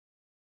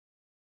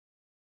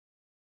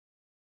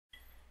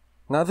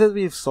Now that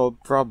we've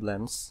solved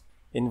problems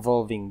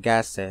involving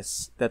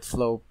gases that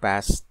flow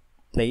past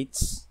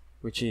plates,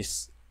 which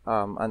is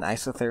an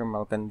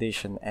isothermal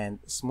condition, and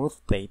smooth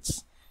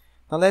plates,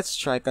 now let's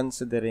try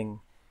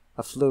considering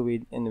a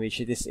fluid in which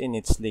it is in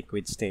its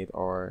liquid state,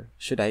 or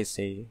should I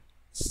say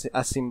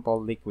a simple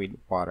liquid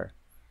water.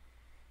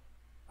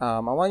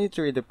 I want you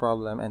to read the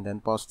problem and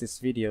then pause this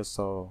video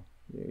so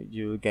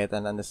you get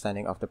an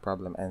understanding of the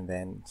problem, and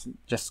then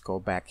just go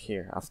back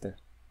here after.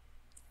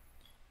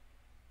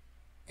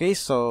 Okay,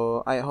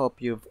 so I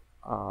hope you've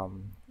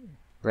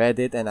read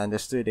it and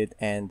understood it,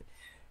 and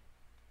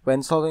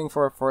when solving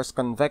for forced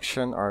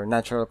convection or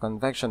natural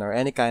convection or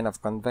any kind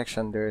of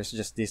convection, there's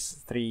just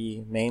these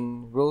three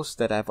main rules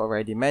that I've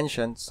already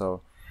mentioned.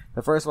 So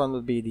the first one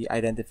would be the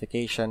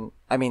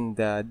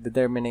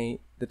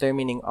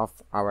determining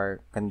of our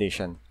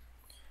condition.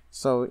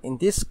 So in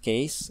this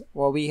case,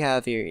 what we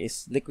have here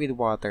is liquid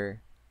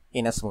water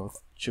in a smooth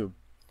tube.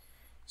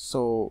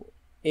 So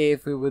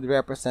if we would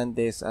represent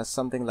this as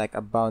something like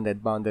a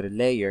boundary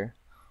layer,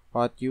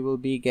 what you will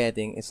be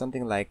getting is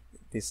something like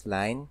this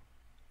line,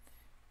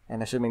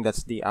 and assuming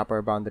that's the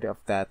upper boundary of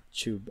that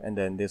tube, and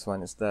then this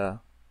one is the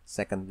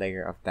second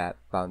layer of that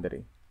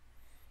boundary.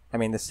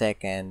 The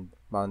second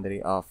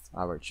boundary of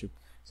our tube.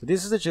 So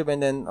this is the tube,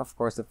 and then of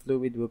course the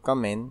fluid will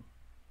come in.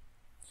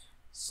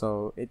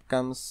 So it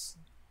comes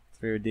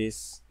through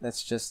this.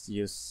 Let's just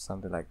use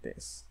something like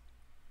this,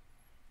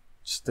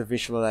 just to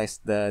visualize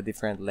the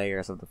different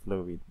layers of the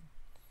fluid.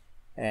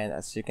 And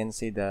as you can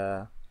see,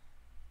 the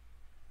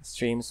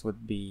streams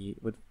would be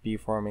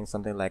forming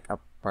something like a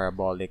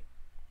parabolic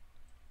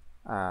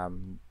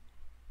in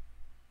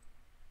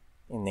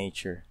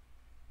nature,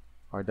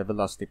 or the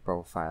velocity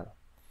profile.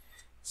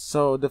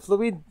 So the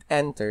fluid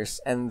enters,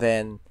 and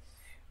then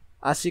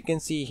as you can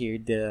see here,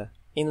 the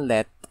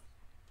inlet,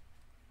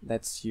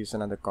 let's use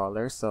another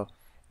color. So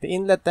the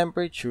inlet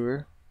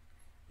temperature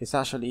is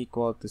actually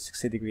equal to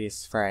 60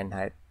 degrees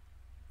Fahrenheit.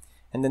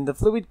 And then the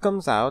fluid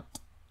comes out.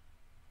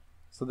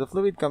 So the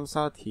fluid comes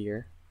out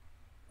here,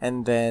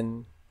 and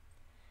then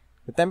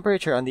the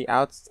temperature on the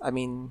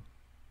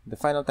the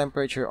final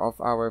temperature of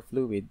our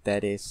fluid,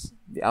 that is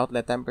the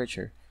outlet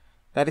temperature,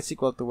 that is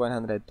equal to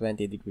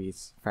 120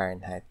 degrees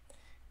Fahrenheit.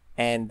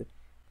 And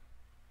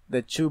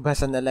the tube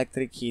has an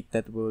electric heat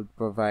that would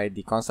provide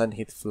the constant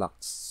heat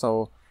flux.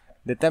 So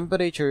the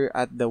temperature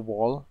at the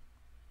wall,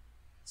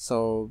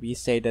 so we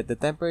say that the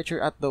temperature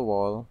at the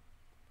wall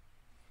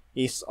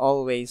is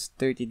always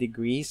 30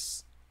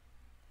 degrees,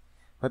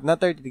 but not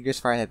 30 degrees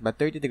Fahrenheit, but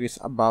 30 degrees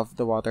above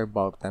the water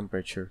bulk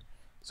temperature.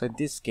 So in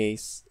this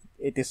case,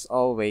 it is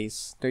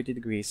always 30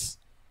 degrees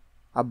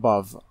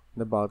above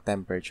the bulk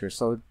temperature.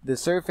 So the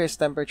surface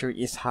temperature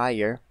is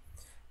higher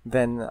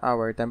than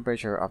our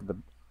temperature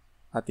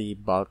at the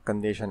bulk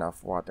condition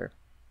of water.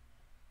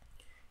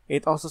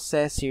 It also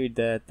says here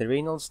that the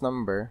Reynolds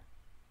number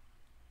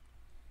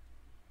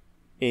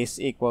is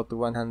equal to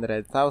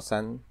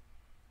 100,000,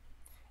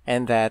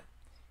 and that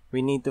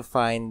we need to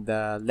find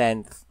the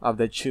length of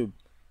the tube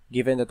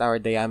given that our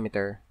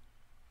diameter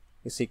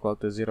is equal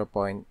to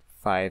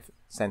 0.5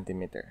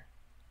 centimeter.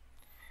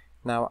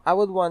 Now, I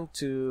would want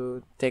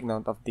to take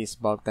note of this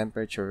bulk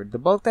temperature. The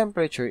bulk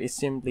temperature is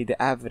simply the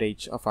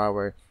average of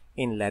our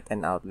inlet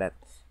and outlet.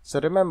 So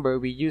remember,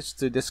 we used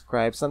to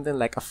describe something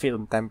like a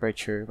film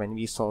temperature when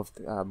we solved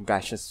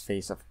gaseous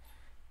phase of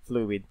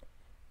fluid.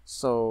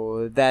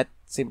 So that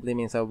simply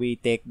means that we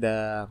take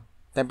the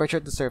temperature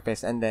at the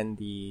surface and then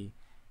the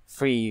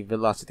free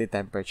velocity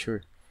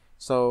temperature.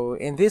 So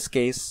in this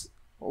case,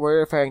 we're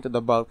referring to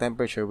the bulk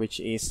temperature, which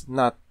is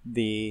not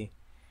the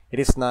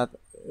film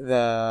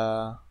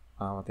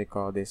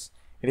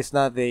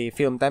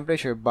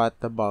temperature, but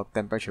the bulk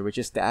temperature, which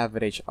is the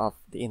average of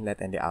the inlet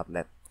and the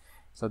outlet.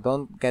 So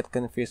don't get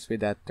confused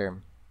with that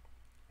term.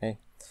 Okay.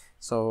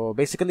 So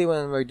basically,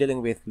 when we're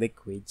dealing with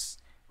liquids,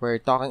 we're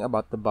talking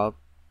about the bulk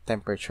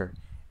temperature.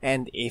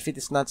 And if it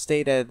is not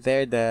stated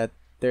there that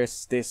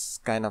there's this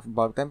kind of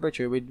bulk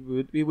temperature,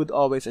 we would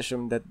always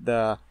assume that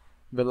the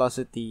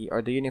velocity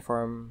or the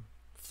uniform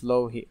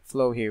flow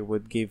here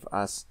would give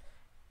us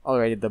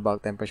already the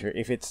bulk temperature.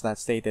 If it's not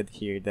stated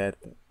here that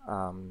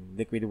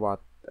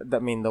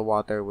the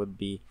water would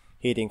be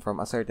heating from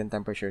a certain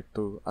temperature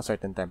to a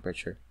certain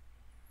temperature.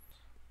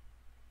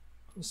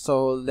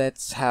 So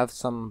let's have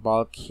some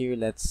bulk here.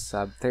 Let's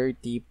have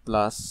 60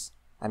 plus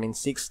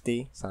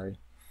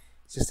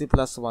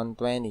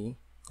 120,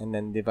 and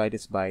then divide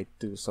this by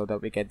 2 so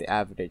that we get the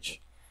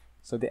average.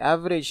 So the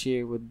average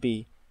here would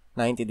be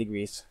 90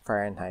 degrees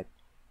Fahrenheit.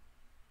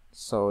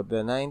 So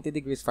the 90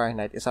 degrees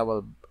Fahrenheit is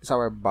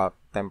our bulk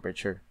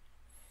temperature.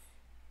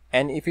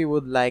 And if you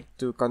would like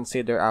to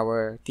consider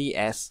our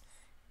TS,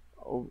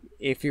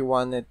 if you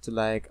wanted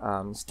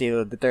to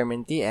still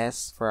determine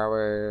TS for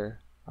our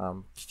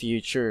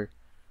future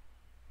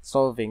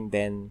solving,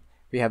 then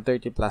we have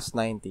 30 plus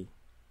 90,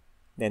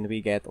 then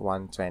we get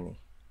 120.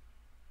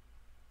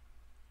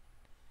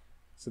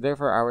 So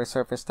therefore, our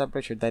surface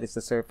temperature, that is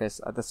the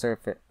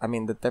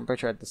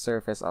temperature at the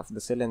surface of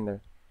the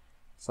cylinder,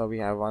 so we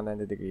have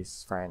 100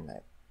 degrees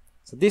Fahrenheit.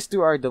 So these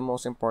two are the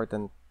most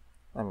important,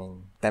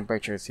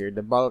 temperatures here,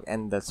 the bulk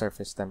and the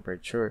surface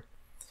temperature.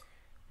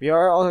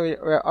 We're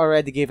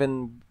already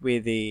given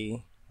with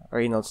the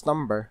Reynolds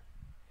number.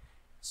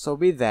 So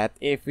with that,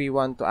 if we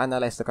want to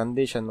analyze the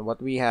condition,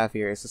 what we have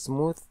here is the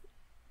smooth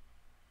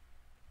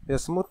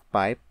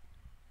pipe,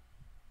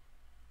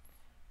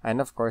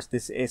 and of course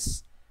this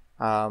is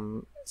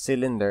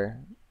cylinder,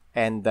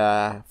 and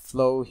the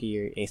flow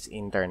here is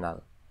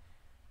internal.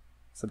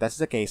 So that's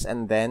the case,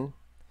 and then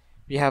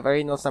we have a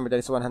Reynolds number that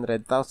is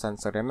 100,000.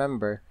 So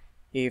remember,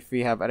 if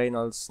we have a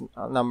Reynolds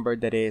number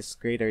that is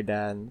greater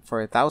than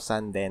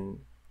 4,000,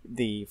 then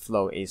the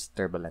flow is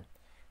turbulent.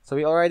 So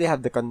we already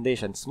have the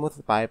condition,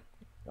 smooth pipe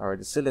or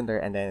the cylinder,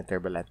 and then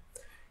turbulent.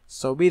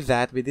 So with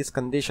this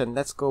condition,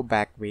 let's go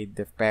back with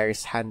the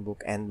Paris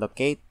Handbook and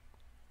locate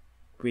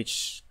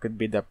which could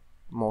be the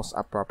most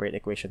appropriate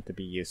equation to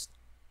be used.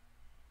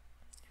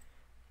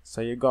 So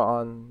you go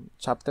on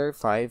chapter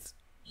 5,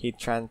 heat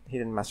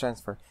and mass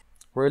transfer.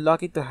 We're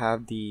lucky to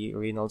have the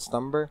Reynolds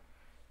number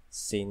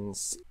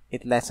since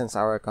it lessens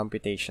our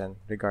computation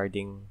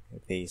regarding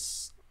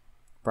these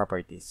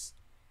properties.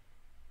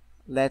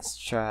 Let's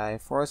try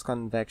forced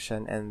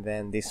convection and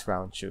then these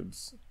round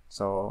tubes.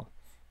 So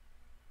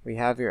we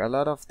have here a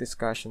lot of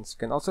discussions. You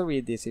can also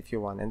read this if you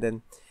want. And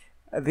then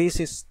this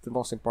is the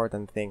most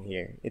important thing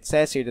here. It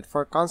says here that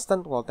for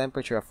constant wall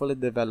temperature, a fully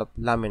developed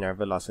laminar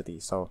velocity.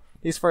 So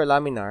this is for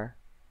laminar,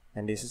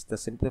 and this is the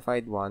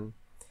simplified one.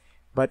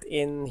 But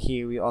in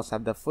here, we also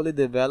have the fully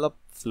developed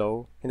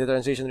flow in the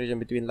transition region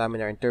between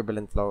laminar and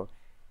turbulent flow,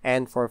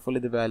 and for fully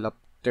developed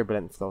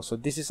turbulent flow. So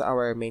this is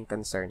our main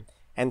concern.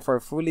 And for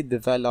fully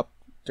developed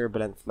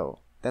turbulent flow,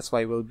 that's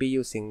why we'll be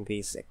using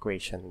this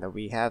equation that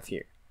we have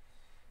here.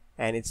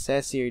 And it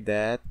says here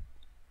that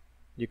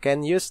you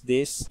can use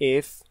this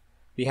if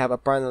we have a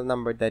Prandtl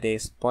number that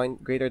is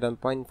greater than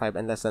 0.5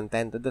 and less than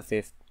 10 to the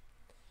 5th,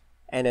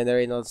 and then the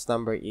Reynolds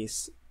number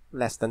is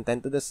less than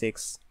 10 to the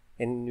 6th,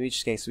 in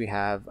which case we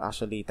have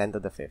actually 10 to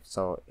the 5th.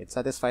 So it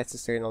satisfies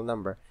this Reynolds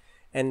number.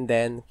 And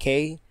then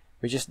K,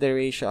 which is the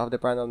ratio of the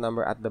Prandtl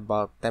number at the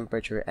bulk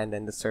temperature and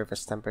then the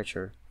surface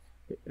temperature,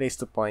 raised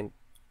to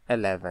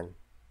 0.11.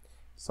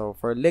 So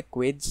for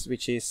liquids,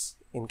 which is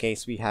in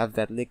case we have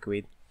that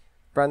liquid,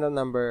 Prandtl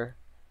number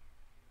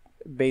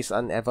based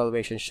on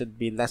evaluation should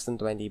be less than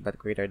 20 but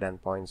greater than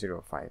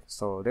 0.05.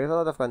 So there's a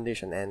lot of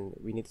condition and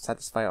we need to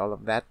satisfy all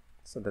of that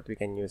so that we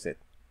can use it.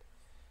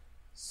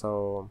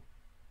 So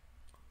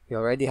we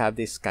already have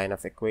this kind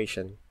of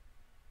equation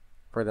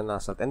for the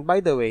Nusselt. And by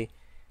the way,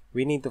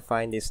 we need to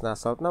find this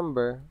Nusselt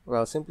number,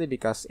 well, simply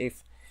because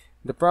if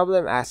the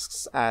problem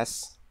asks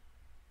us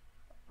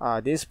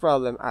this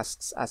problem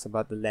asks us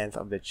about the length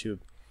of the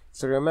tube.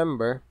 So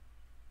remember,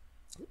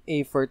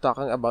 if we're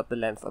talking about the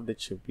length of the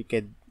tube, we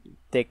could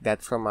take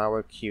that from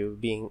our Q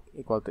being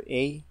equal to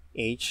A,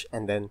 H,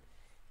 and then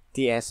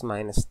TS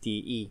minus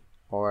TE.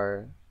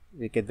 Or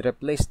we could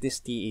replace this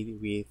TE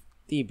with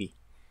TB.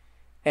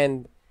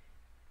 And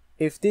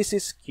if this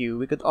is Q,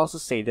 we could also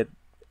say that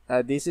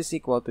this is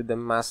equal to the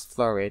mass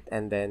flow rate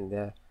and then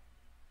the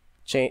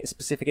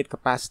specific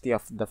capacity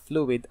of the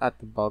fluid at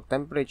the bulk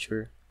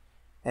temperature.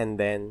 And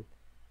then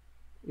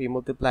we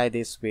multiply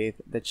this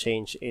with the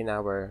change in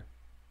our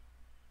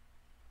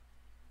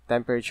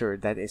temperature,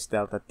 that is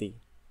delta T.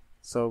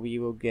 So we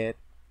will get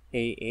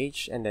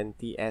AH and then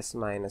TS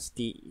minus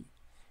TE.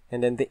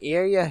 And then the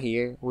area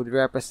here would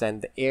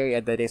represent the area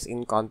that is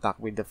in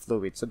contact with the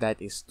fluid. So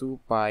that is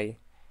 2 pi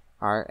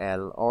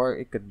RL, or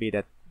it could be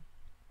that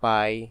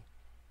pi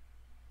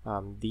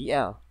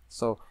DL.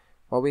 So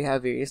what we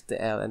have here is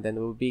the L, and then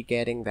we'll be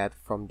getting that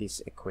from this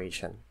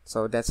equation.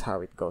 So that's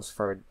how it goes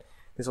for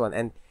this one.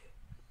 And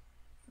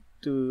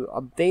to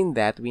obtain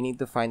that, we need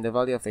to find the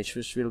value of H,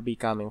 which will be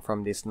coming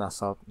from this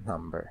Nusselt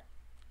number.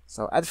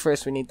 So at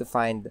first, we need to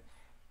find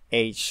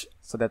H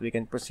so that we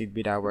can proceed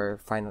with our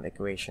final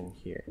equation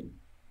here.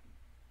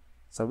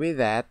 So with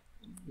that,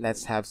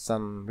 let's have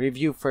some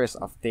review first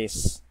of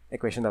this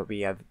equation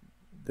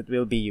that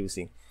we'll be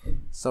using.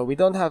 So we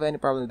don't have any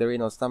problem with the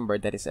Reynolds number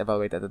that is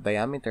evaluated at the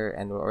diameter,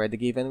 and we're already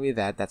given with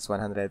that. That's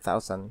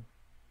 100,000.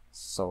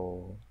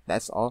 So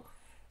that's all.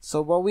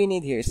 So what we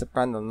need here is the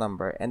Prandtl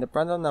number, and the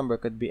Prandtl number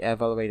could be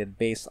evaluated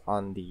based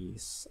on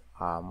these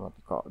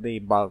the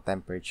bulk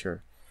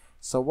temperature.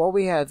 So what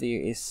we have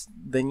here is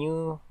the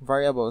new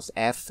variables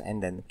F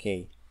and then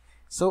K.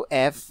 So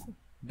F,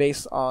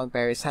 based on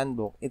Paris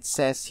Handbook, it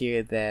says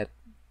here that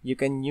you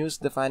can use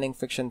the defining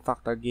friction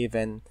factor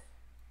given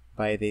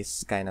by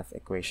this kind of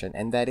equation,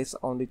 and that is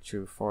only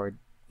true for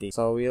this.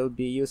 So we'll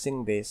be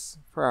using this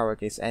for our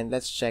case, and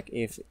let's check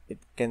if it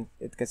can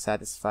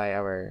satisfy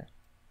our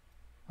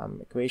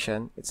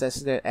equation. It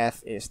says that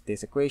F is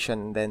this equation,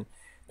 and then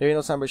the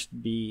Reynolds number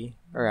should be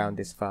around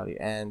this value,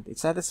 and it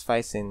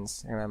satisfies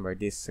since, remember,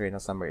 this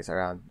Reynolds number is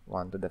around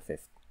 1 to the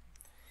 5th.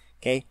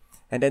 Okay,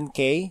 and then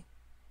K,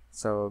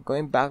 so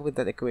going back with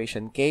that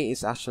equation, K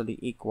is actually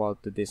equal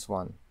to this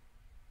one.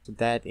 So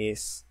that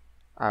is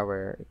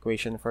our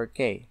equation for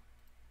K.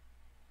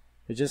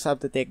 We just have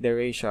to take the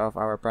ratio of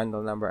our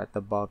Prandtl number at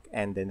the bulk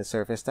and then the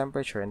surface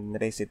temperature and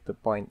raise it to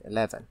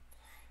 0.11.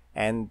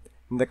 And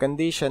the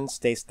condition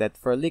states that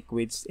for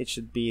liquids, it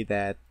should be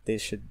that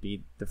this should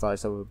be the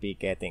values that we'll be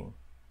getting.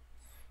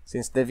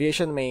 Since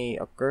deviation may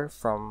occur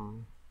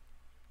from,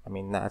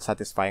 not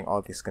satisfying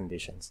all these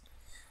conditions.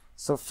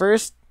 So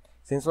first,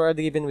 since we're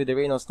already given with the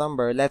Reynolds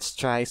number, let's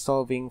try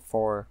solving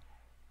for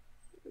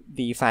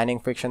the fanning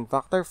friction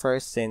factor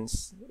first,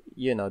 since,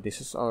 this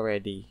is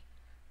already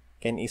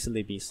can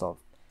easily be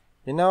solved.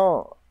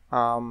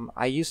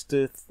 I used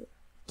to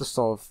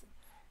solve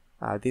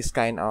this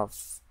kind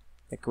of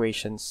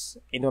equations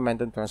in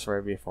momentum transfer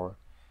before.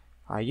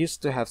 I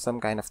used to have some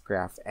kind of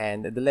graph,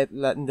 and in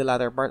the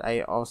latter part,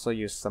 I also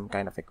used some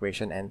kind of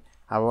equation, and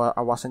I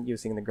wasn't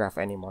using the graph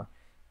anymore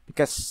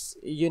because,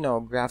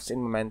 graphs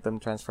in momentum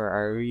transfer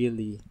are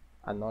really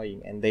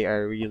annoying, and they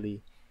are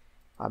really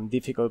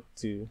difficult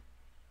to,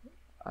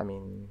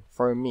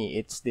 for me,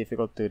 it's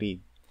difficult to read.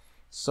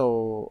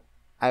 So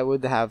I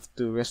would have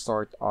to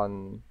resort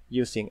on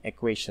using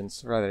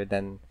equations rather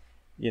than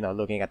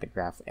looking at the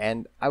graph.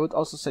 And I would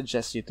also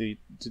suggest you to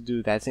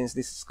do that, since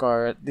these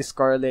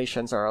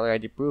correlations are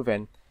already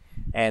proven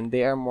and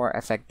they are more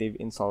effective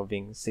in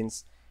solving,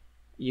 since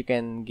you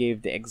can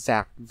give the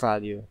exact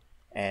value,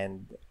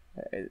 and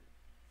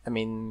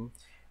the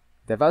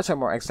values are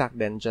more exact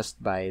than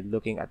just by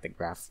looking at the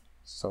graph.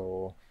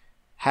 So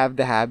have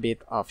the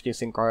habit of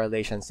using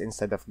correlations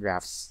instead of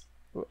graphs,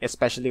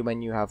 especially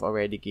when you have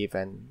already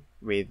given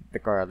with the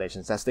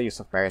correlations. That's the use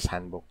of Paris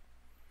Handbook.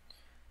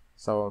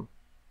 So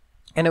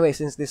anyway,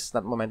 since this is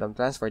not momentum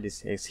transfer,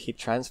 this is heat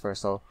transfer,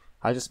 so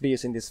I'll just be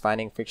using this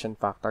fanning friction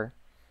factor.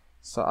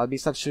 So I'll be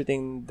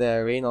substituting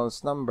the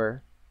Reynolds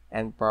number,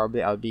 and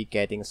probably I'll be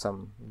getting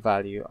some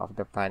value of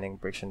the fanning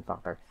friction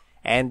factor.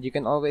 And you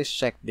can always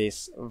check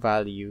this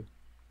value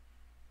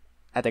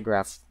at a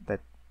graph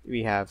that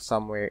we have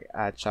somewhere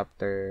at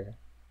chapter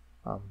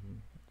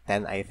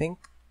 10, I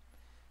think.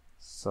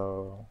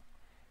 So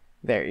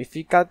there, if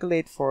we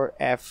calculate for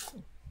F,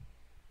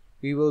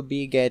 we will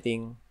be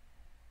getting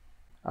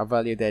a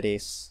value that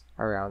is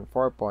around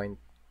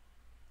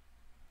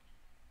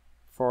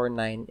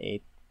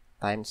 4.498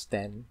 times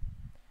 10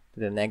 to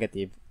the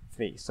negative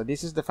 3. So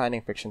this is the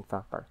fanning friction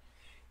factor.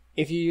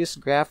 If you use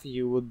graph,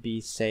 you would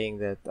be saying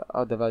that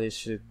the value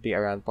should be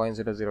around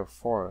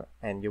 0.004,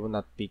 and you will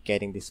not be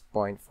getting this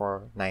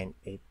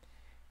 0.498.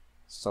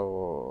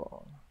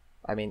 So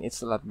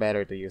it's a lot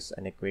better to use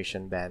an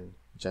equation than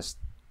just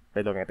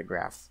by looking at the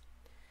graph.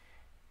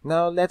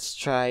 Now let's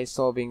try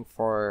solving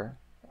for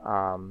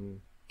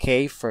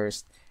K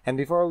first, and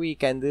before we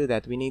can do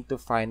that, we need to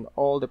find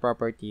all the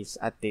properties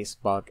at this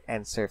bulk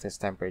and surface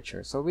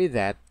temperature. So with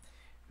that,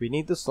 we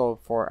need to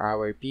solve for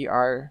our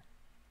PR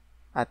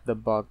at the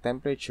bulk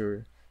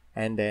temperature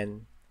and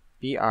then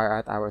PR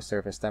at our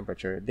surface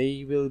temperature.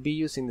 They will be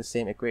using the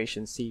same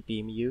equation,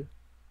 Cp mu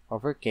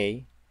over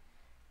K,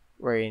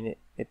 wherein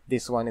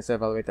this one is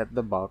evaluated at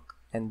the bulk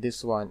and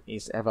this one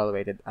is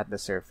evaluated at the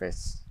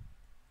surface.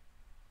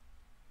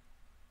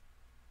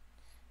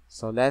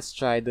 So let's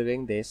try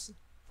doing this.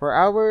 For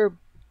our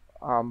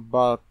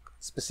bulk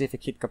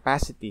specific heat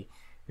capacity,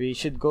 we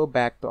should go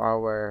back to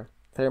our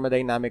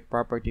thermodynamic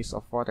properties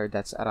of water.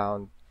 That's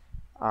around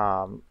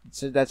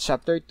so that's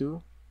chapter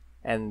 2,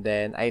 and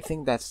then I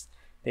think that's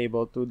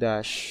table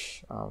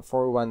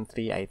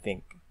 2-413, I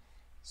think.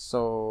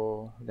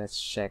 So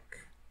let's check.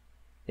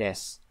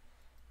 Yes.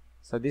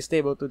 So this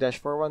table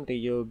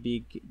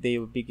 2-413, they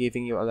will be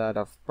giving you a lot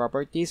of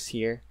properties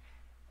here,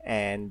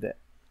 and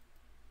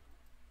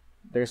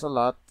there's a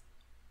lot.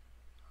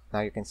 Now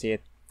you can see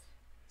it.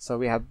 So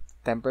we have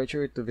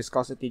temperature to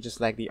viscosity,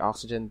 just like the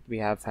oxygen we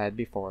have had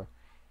before,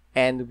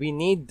 and we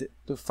need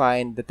to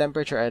find the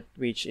temperature at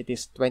which it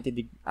is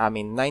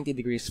 90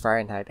 degrees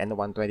Fahrenheit and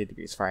 120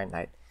 degrees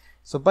Fahrenheit.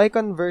 So by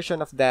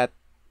conversion of that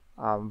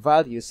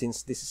value,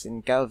 since this is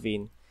in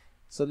Kelvin,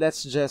 so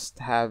let's just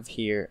have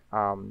here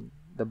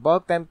the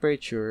bulk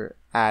temperature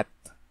at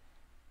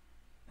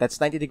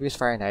that's 90 degrees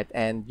Fahrenheit,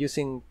 and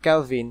using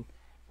Kelvin,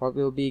 what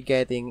we'll be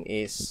getting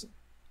is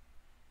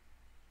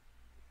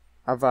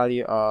a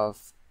value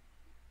of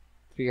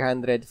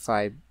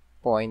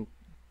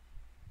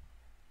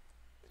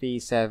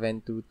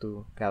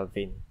 305.3722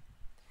 Kelvin.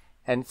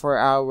 And for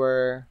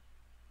our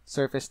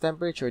surface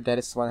temperature, that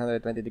is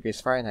 120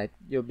 degrees Fahrenheit,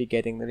 you'll be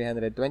getting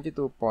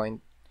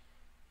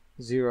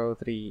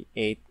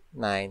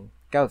 322.0389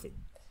 Kelvin.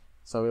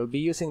 So we'll be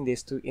using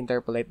this to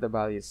interpolate the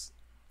values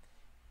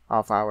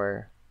of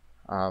our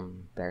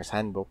Paris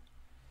Handbook.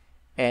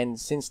 And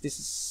since this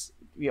is,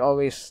 we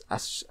always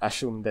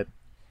assume that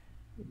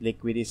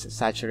liquid is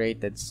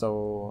saturated,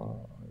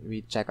 so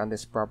we check on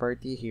this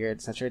property here,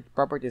 the saturated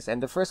properties,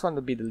 and the first one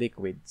will be the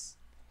liquids,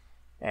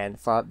 and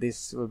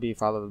this will be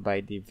followed by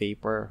the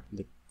vapor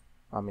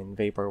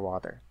vapor,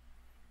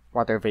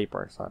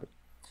 sorry.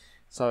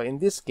 So in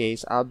this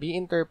case, I'll be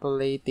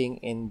interpolating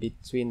in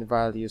between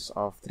values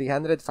of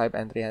 305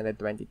 and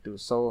 322.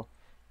 So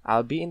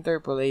I'll be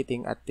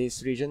interpolating at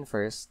this region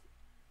first.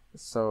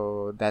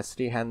 So that's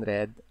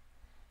 300,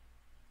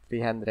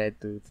 300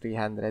 to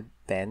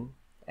 310,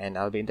 and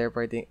I'll be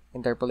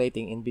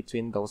interpolating in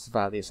between those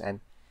values,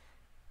 and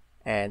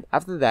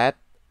after that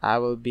I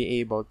will be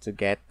able to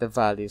get the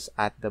values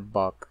at the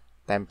bulk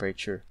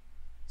temperature.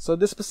 So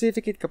the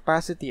specific heat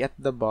capacity at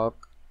the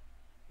bulk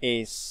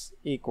is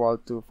equal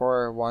to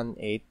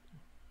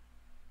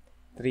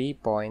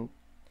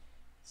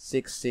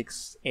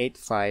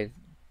 418.3.6685,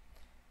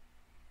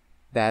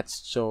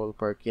 that's joule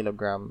per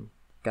kilogram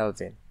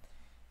Kelvin.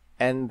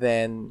 And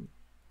then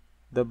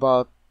the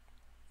bulk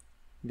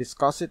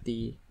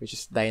viscosity, which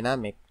is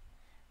dynamic,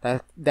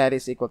 that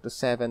is equal to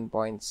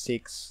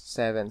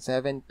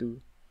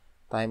 7.6772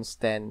 times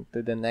 10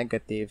 to the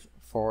negative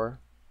 4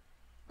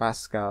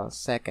 Pascal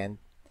second.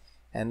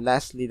 And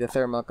lastly, the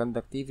thermal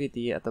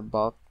conductivity at the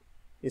bulk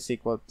is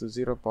equal to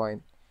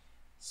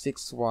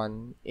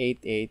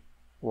 0.6188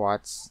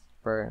 watts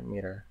per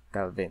meter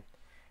Kelvin.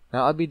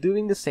 Now I'll be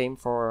doing the same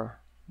for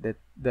the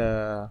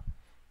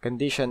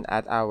condition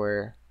at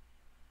our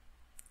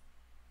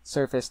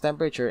surface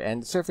temperature,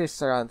 and the surface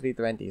is around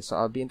 320, so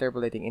I'll be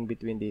interpolating in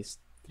between these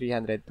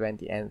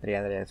 320 and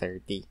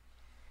 330.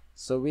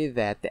 So with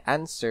that, the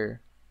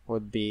answer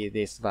would be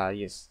these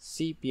values.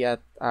 Cp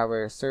at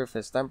our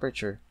surface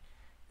temperature,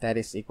 that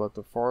is equal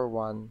to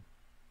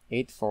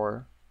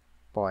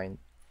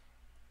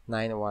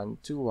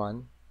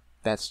 4184.9121,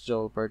 that's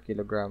joule per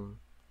kilogram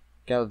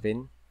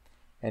Kelvin.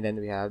 And then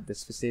we have the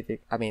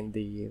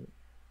the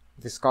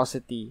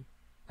viscosity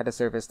at the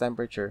surface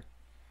temperature,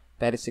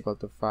 that is equal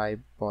to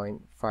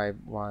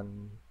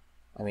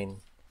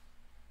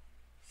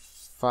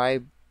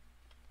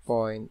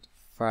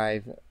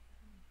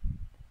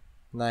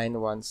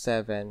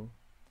 5.5917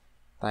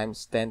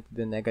 times 10 to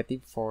the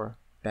negative 4,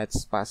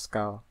 that's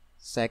Pascal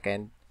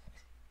second.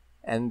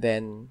 And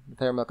then the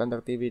thermal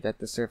conductivity at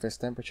the surface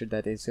temperature,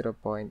 that is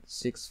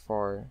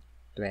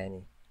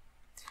 0.6420.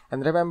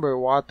 And remember,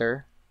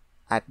 water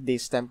at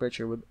this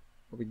temperature would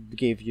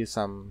give you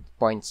some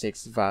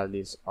 0.6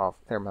 values of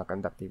thermal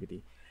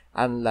conductivity,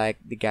 unlike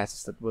the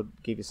gases that would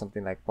give you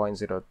something like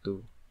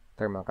 0.02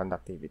 thermal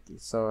conductivity.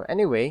 So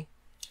anyway,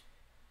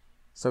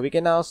 so we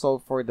can now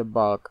solve for the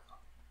bulk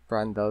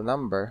Prandtl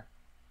number.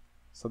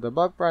 So the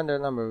bulk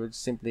Prandtl number would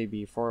simply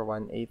be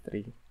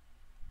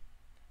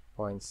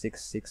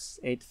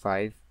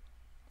 4183.6685.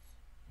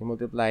 We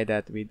multiply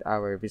that with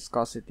our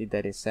viscosity,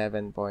 that is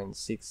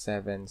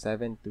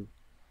 7.6772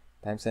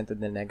 times 10 to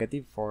the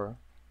negative 4,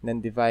 and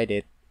then divide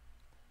it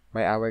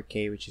by our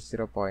K, which is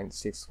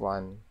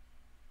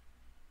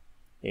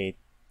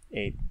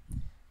 0.6188.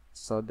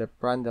 So the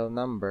Prandtl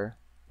number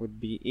would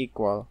be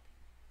equal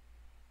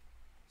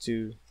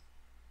to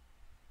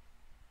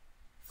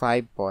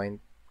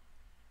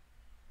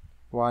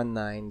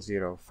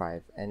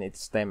 5.1905, and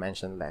it's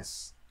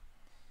dimensionless.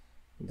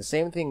 The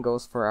same thing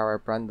goes for our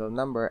Prandtl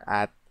number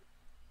at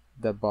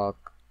the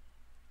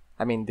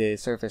the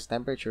surface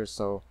temperature.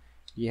 So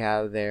you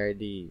have there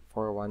the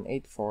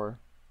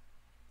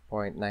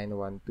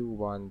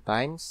 4184.9121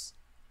 times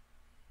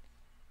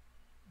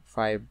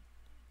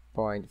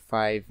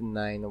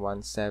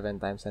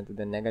 5.5917 times 10 to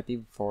the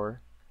negative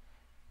 4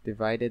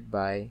 divided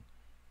by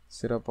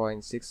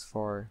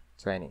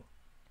 0.6420,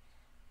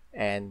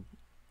 and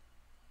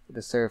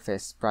the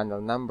surface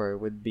Prandtl number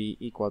would be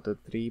equal to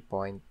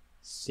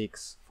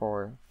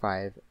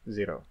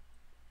 3.6450.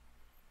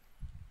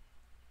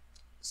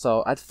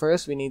 So at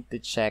first we need to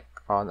check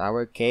on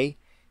our K,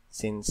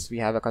 since we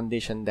have a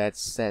condition that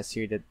says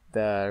here that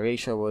the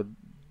ratio would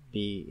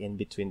be in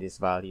between these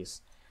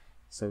values.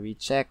 So we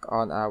check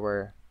on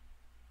our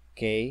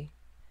K,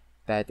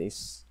 that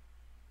is,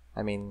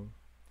 we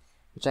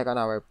check on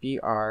our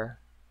PR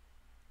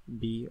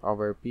B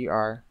over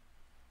PR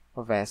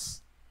of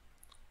S,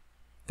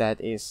 that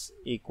is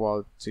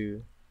equal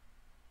to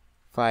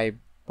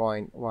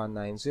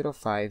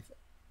 5.1905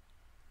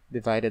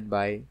 divided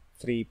by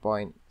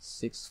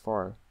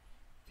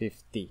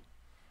 3.6450.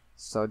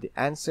 So the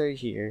answer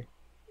here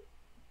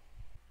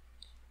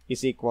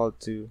is equal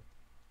to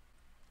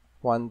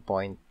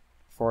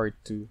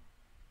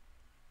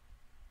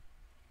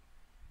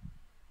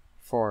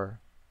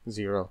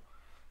 1.4240.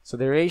 So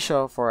the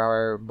ratio for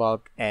our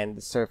bulk and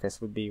the surface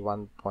would be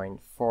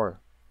 1.4.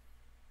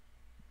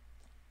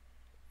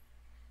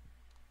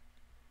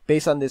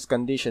 Based on this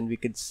condition, we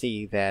could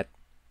see that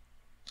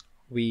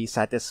we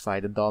satisfy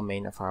the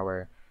domain of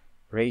our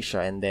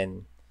ratio, and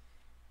then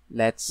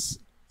let's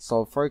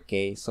solve for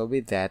K. So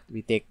with that,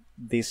 we take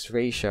this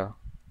ratio,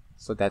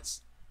 so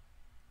that's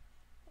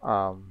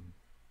I'll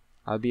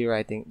be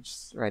writing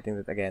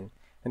that again,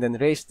 and then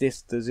raise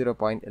this to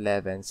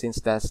 0.11, since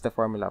that's the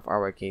formula of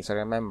our K. So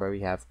remember, we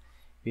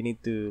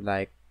need to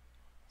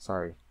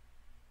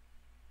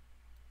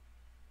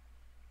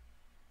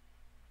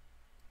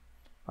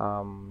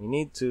we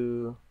need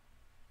to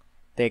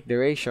take the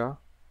ratio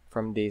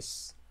from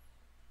this.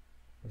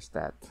 Where's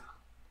that?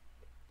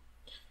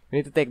 We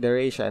need to take the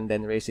ratio and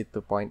then raise it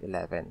to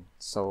 0.11,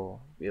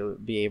 so we'll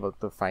be able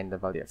to find the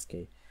value of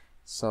K.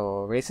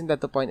 So raising that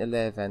to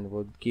 0.11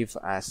 would give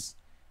us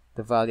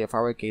the value of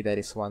our K, that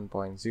is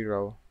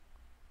 1.0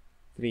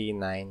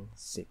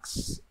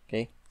 0396.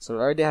 Okay, so we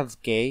already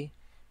have K,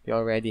 we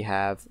already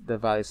have the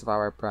values of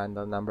our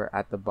Prandtl number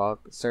at the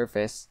bulk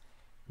surface,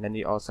 and then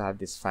we also have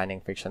this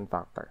fanning friction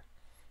factor.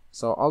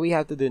 So all we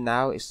have to do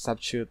now is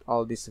substitute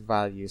all these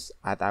values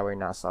at our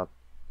nozzle.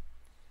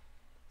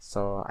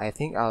 So I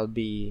think I'll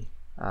be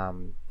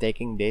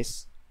taking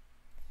this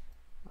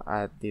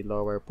at the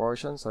lower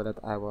portion so that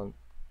I won't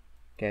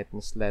get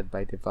misled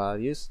by the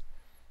values.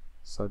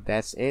 So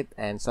that's it,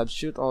 and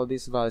substitute all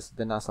these values to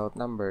the Nusselt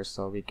number.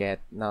 So we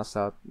get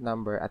Nusselt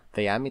number at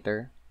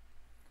diameter.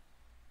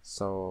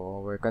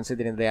 So we're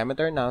considering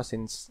diameter now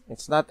since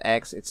it's not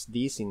X, it's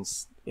D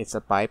since it's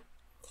a pipe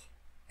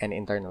and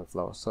internal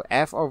flow. So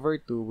F over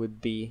 2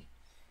 would be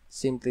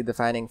simply the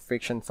fanning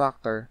friction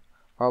factor.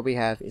 All we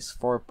have is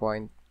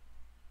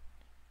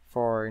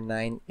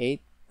 4.498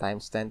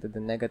 times 10 to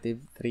the negative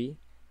 3,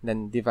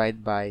 then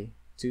divide by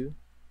 2,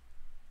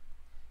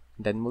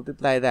 then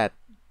multiply that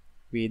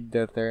with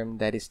the term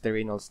that is the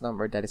Reynolds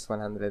number, that is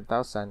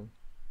 100,000,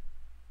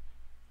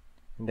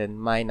 and then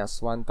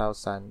minus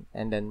 1,000,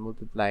 and then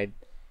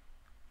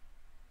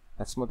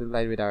that's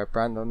multiplied with our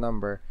Prandtl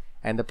number,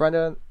 and the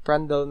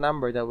Prandtl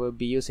number that we'll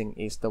be using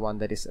is the one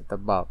that is at the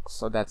bulk,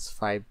 so that's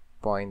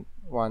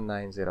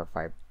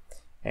 5.1905.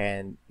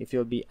 And if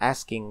you'll be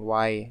asking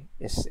why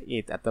is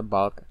it at the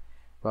bulk,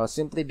 well,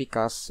 simply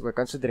because we're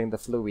considering the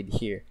fluid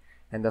here,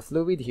 and the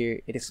fluid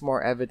here, it is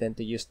more evident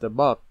to use the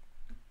bulk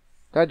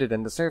rather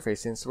than the surface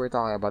since we're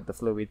talking about the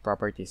fluid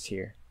properties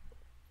here.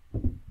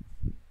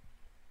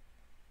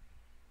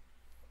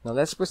 Now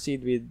let's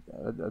proceed with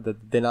the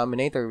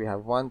denominator. We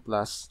have 1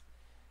 plus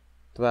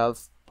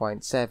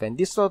 12.7.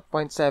 This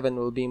 12.7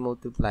 will be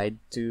multiplied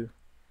to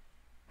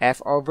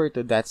F over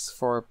 2, that's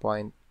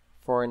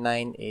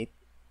 4.498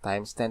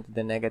 times 10 to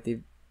the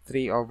negative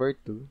 3 over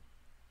 2.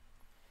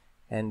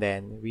 And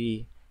then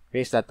we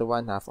raise that to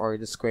 1/2 or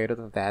the square root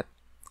of that.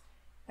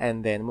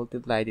 And then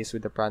multiply this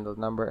with the Prandtl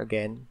number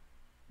again.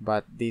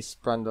 But this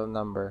Prandtl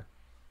number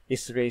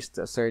is raised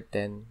to a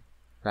certain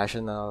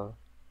rational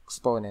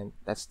exponent,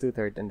 that's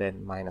 2/3, and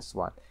then minus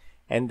 1.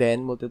 And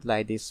then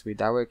multiply this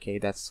with our K,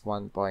 that's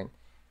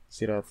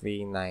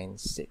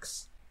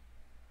 1.0396.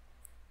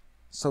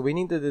 So we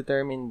need to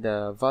determine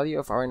the value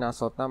of our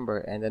Nusselt number,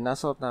 and the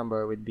Nusselt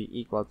number would be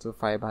equal to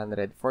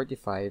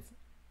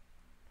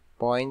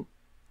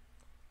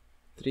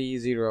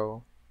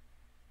 545.3012.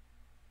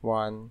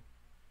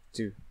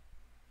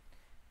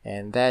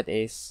 And that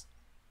is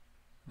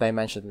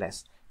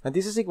dimensionless. Now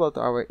this is equal to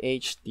our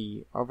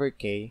HT over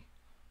K,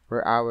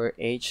 where our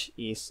H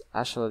is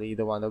actually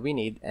the one that we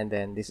need, and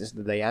then this is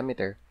the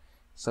diameter.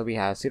 So we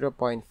have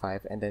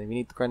 0.5, and then we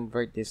need to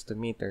convert this to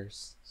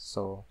meters.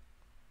 So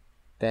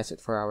that's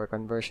it for our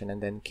conversion.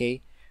 And then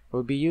K,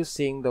 we'll be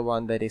using the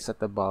one that is at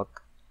the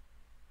bulk.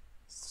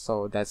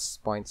 So that's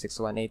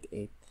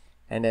 0.6188.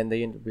 And then the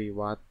unit will be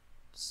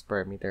watts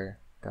per meter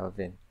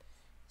Kelvin.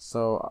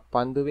 So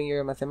upon doing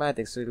your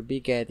mathematics, we'll be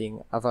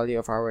getting a value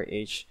of our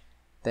H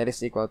that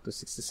is equal to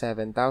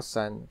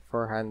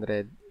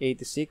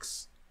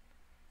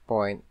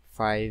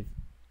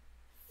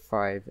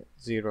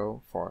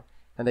 67,486.5504.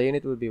 And the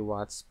unit will be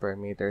watts per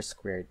meter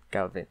squared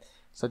Kelvin.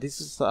 So this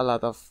is a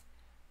lot of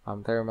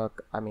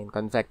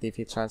convective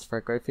heat transfer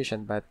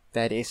coefficient, but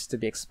that is to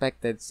be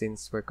expected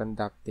since we're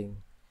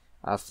conducting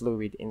a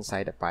fluid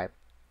inside a pipe.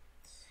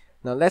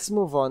 Now let's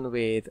move on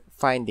with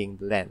finding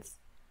the length,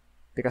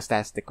 because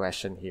that's the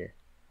question here.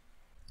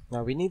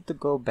 Now we need to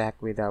go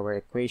back with our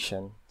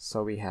equation.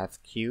 So we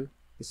have Q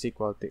is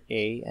equal to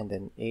A and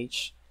then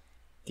H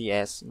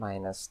Ts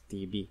minus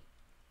Tb.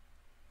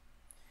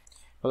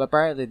 Well,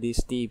 apparently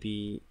this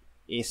Tb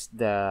is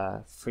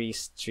the free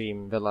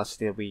stream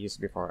velocity we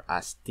used before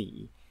as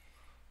Te.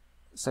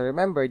 So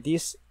remember,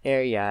 this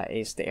area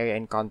is the area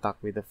in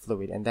contact with the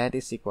fluid, and that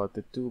is equal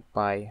to 2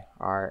 pi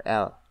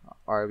RL,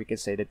 or we could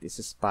say that this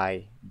is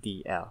pi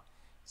dl.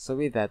 So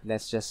with that,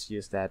 let's just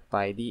use that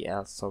pi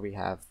dl. So we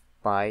have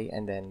pi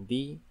and then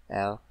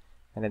dl,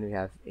 and then we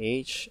have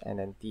h and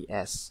then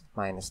ts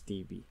minus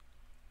tb.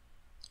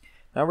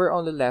 Now we're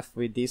only left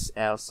with this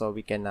l, so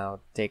we can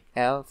now take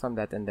l from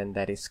that, and then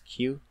that is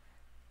q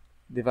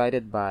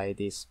divided by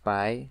this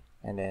pi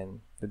and then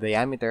the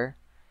diameter,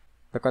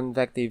 the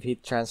convective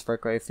heat transfer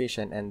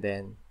coefficient, and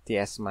then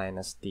ts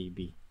minus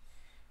tb.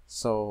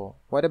 So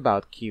what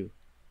about q?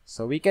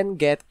 So we can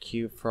get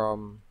q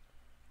from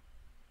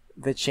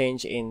the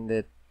change in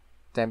the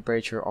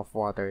temperature of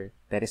water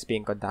that is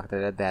being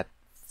conducted at that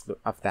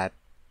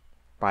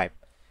pipe.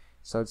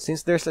 So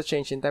since there's a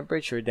change in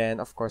temperature, then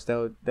of course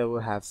they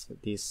will have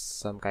this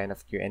some kind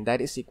of q, and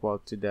that is equal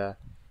to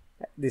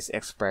this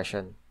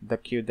expression, the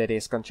q that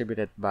is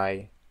contributed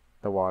by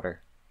the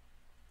water.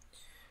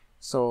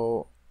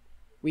 So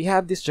we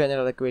have this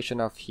general equation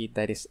of heat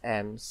that is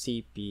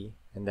mCp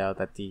and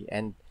delta T,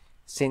 and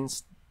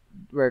since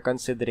we're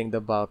considering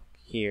the bulk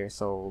here,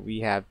 so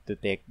we have to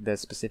take the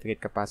specific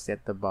capacity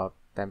at the bulk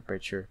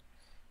temperature,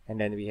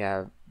 and then we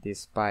have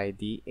this pi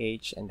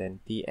dH and then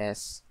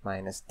Ts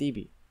minus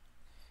Tb.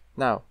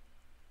 Now,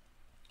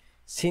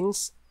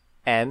 since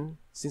And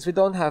since we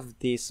don't have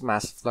this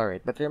mass flow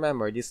rate, but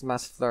remember, this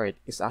mass flow rate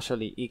is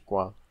actually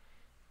equal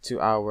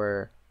to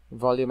our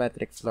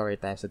volumetric flow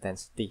rate times the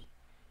density,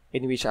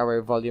 in which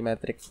our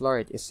volumetric flow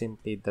rate is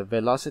simply the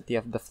velocity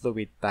of the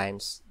fluid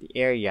times the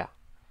area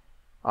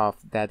of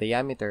the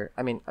diameter,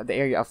 the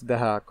area of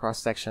the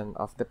cross-section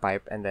of the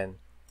pipe, and then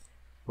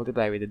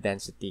multiply with the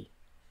density.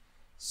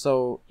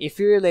 So if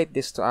you relate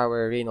this to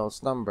our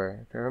Reynolds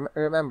number,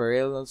 remember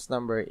Reynolds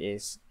number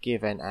is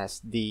given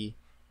as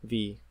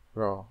dV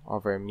rho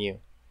over mu.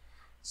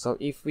 So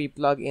if we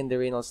plug in the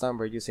Reynolds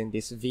number using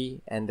this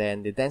V and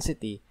then the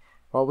density,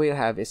 what we'll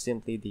have is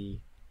simply the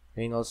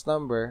Reynolds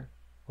number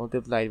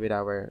multiplied with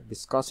our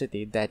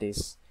viscosity, that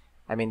is,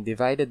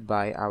 divided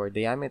by our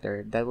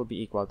diameter, that will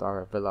be equal to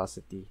our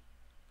velocity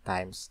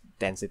times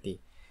density.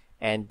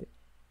 And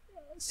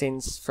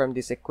since from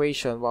this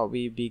equation, what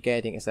we'll be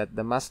getting is that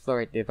the mass flow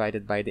rate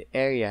divided by the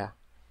area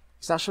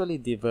is actually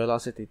the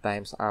velocity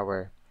times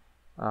our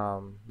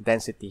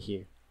density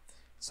here.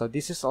 So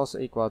this is also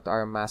equal to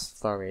our mass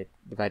flow rate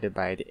divided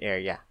by the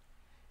area.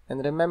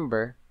 And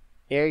remember,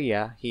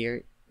 area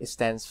here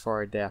stands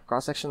for the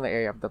cross-sectional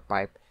area of the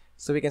pipe.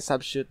 So we can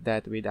substitute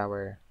that with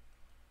our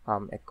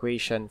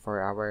equation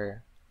for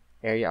our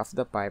area of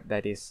the pipe,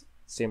 that is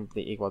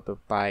simply equal to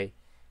pi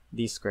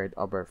d squared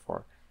over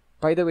 4.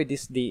 By the way,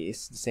 this d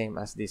is the same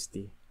as this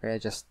d. I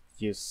just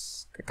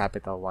use the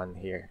capital 1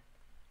 here,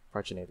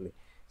 fortunately.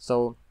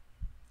 So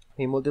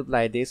we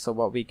multiply this, so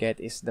what we get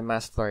is the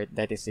mass flow rate,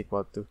 that is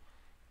equal to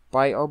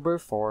pi over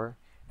 4,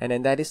 and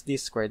then that is d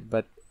squared,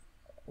 but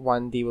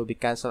 1d will be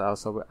cancelled out,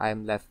 so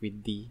I'm left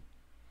with d,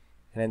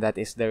 and then that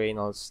is the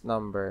Reynolds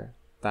number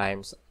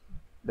times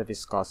the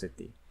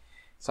viscosity.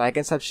 So I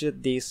can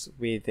substitute this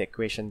with the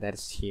equation that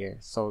is here.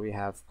 So we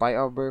have pi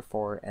over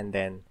 4, and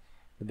then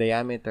the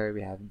diameter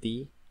we have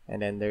d,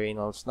 and then the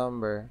Reynolds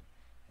number,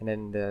 and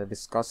then the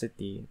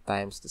viscosity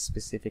times the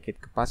specific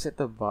heat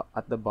capacity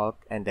at the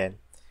bulk, and then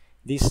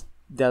this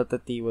delta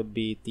T would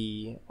be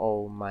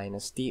TO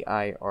minus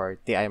TI or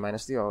TI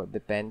minus TO,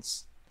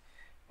 depends.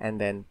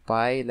 And then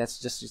pi, let's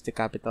just use the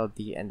capital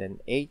D, and then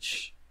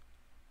H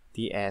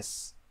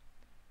TS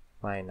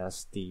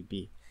minus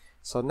TB.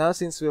 So now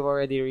since we've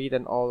already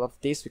written all of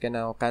this, we can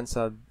now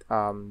cancel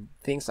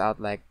things out,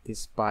 like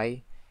this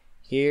pi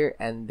here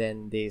and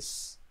then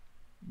this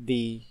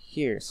D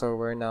here. So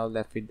we're now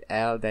left with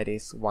L, that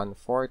is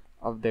 1/4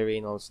 of the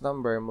Reynolds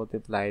number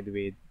multiplied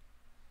with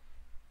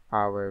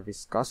our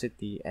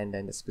viscosity, and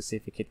then the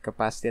specific heat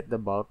capacity at the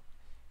bulk,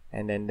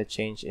 and then the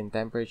change in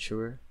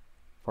temperature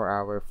for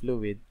our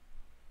fluid,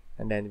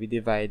 and then we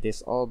divide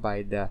this all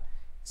by the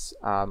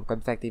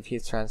convective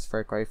heat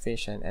transfer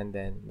coefficient, and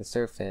then the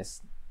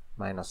surface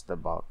minus the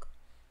bulk.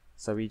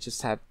 So we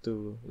just have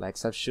to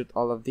substitute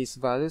all of these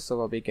values. So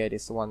what we get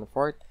is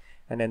 1/4,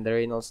 and then the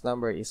Reynolds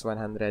number is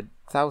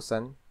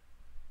 100,000,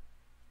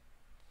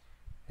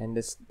 and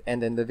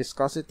then the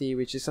viscosity,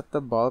 which is at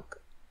the bulk,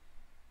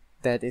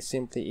 that is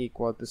simply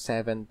equal to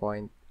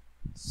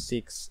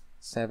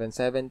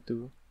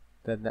 7.6772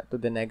 to the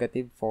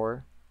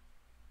 -4,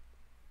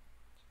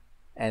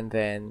 and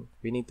then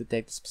we need to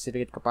take the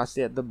specific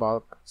capacity at the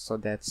bulk, so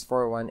that's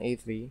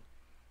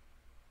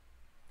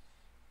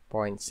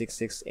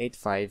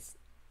 4183.6685,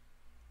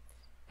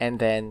 and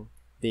then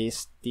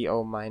this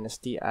TO minus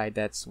TI,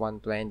 that's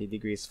 120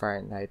 degrees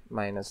Fahrenheit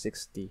minus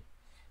 60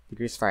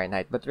 degrees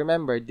Fahrenheit. But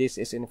remember, this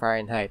is in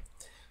Fahrenheit,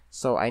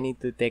 so I need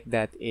to take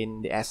that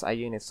in the SI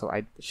unit, so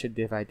I should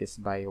divide this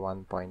by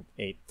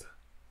 1.8,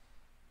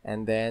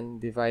 and then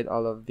divide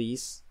all of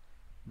these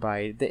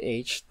by the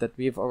H that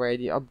we've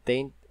already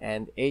obtained,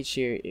 and H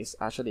here is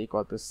actually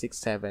equal to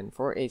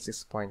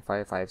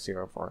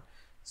 67486.5504.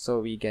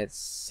 So we get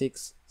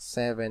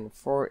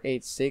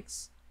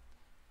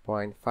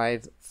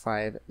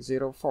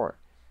 67486.5504,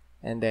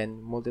 and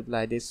then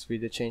multiply this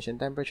with the change in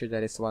temperature,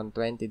 that is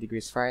 120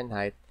 degrees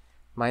Fahrenheit,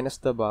 minus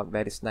the bulk,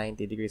 that is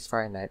 90 degrees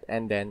Fahrenheit,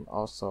 and then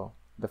also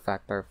the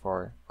factor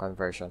for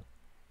conversion.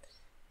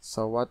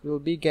 So what we'll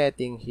be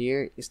getting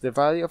here is the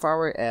value of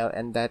our L,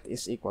 and that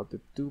is equal to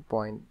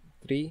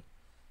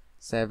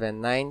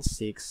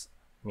 2.3796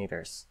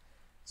 meters.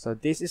 So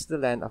this is the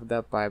length of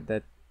the pipe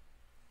that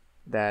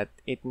the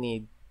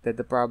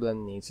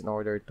problem needs in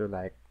order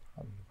to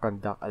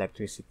conduct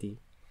electricity,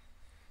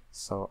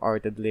 so, or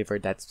to deliver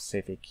that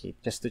specific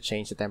heat, just to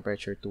change the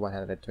temperature to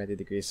 120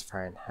 degrees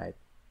Fahrenheit.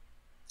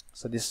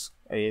 So this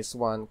is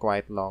one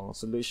quite long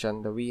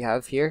solution that we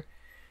have here,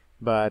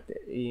 but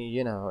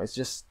it's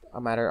just a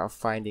matter of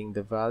finding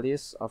the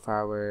values of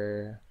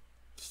our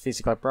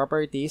physical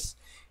properties,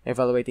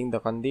 evaluating the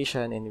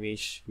condition in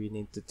which we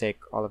need to take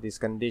all of these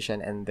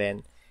conditions, and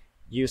then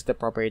use the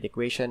property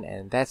equation,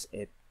 and that's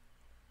it.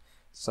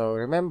 So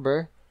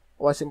remember,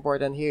 what's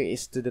important here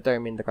is to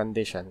determine the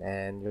condition,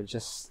 and you'll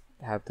just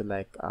have to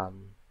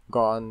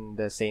go on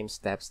the same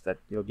steps that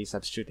you'll be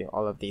substituting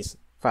all of these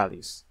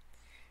values.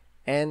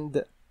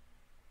 And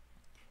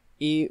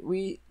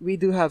we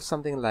do have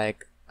something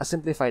like a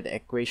simplified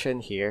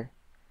equation here.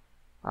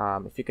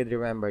 If you could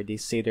remember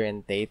this Cedar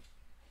and Tate,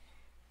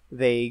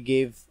 they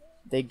give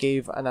they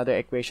gave another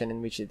equation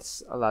in which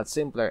it's a lot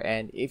simpler,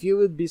 and if you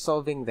would be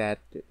solving that,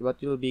 what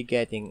you'll be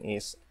getting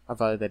is a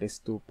value that is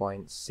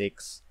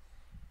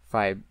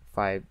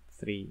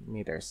 2.6553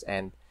 meters.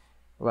 And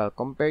well,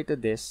 compared to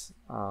this,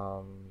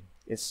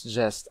 it's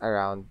just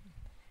around,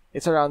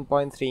 it's around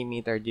 0.3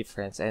 meter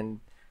difference. And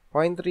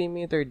 0.3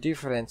 meter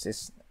difference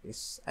is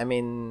I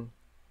mean,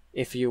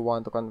 if you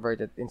want to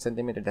convert it in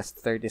centimeter, that's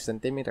 30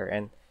 centimeter,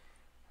 and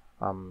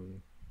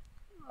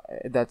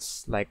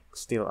that's like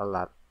still a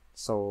lot.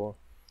 So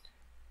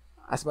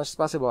as much as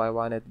possible, I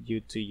wanted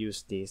you to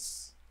use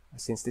this,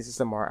 since this is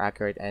the more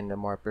accurate and the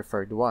more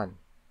preferred one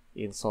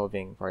in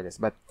solving for this.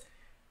 But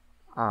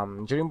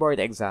during board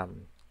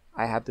exam,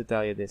 I have to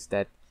tell you this,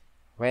 that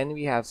when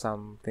we have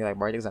something like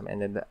board exam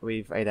and then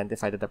we've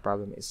identified that the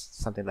problem is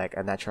something like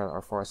a natural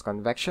or forced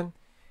convection,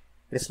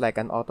 it's like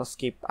an auto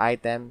skip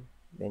item.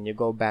 Then you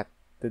go back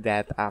to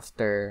that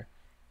after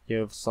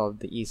you've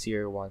solved the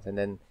easier ones, and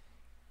then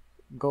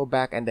go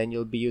back, and then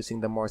you'll be using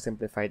the more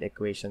simplified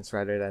equations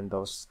rather than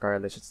those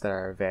correlations that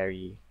are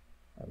very,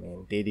 I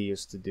mean,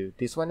 tedious to do.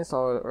 This one is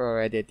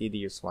already a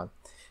tedious one,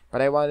 but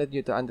I wanted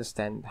you to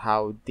understand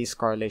how this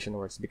correlation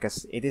works,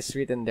 because it is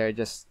written there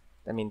just,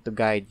 I mean, to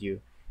guide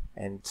you,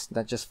 and it's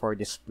not just for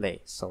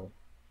display. So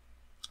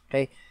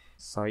okay,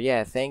 so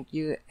yeah, thank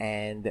you,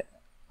 and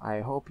I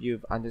hope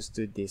you've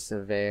understood this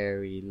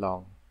very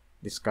long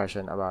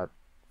discussion about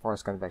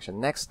forced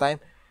convection. Next time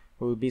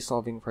we'll be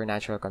solving for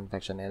natural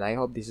convection, and I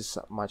hope this is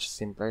much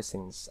simpler,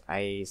 since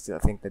I still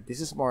think that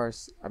this is more,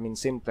 I mean,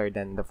 simpler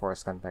than the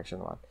forced convection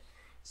one.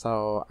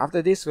 So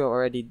after this, we'll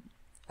already,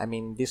 I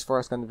mean, this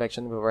forced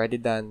convection, we've already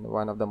done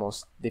one of the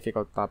most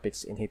difficult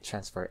topics in heat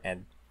transfer.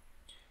 And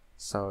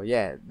so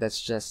yeah, that's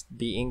just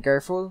being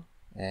careful,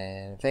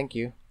 and thank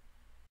you.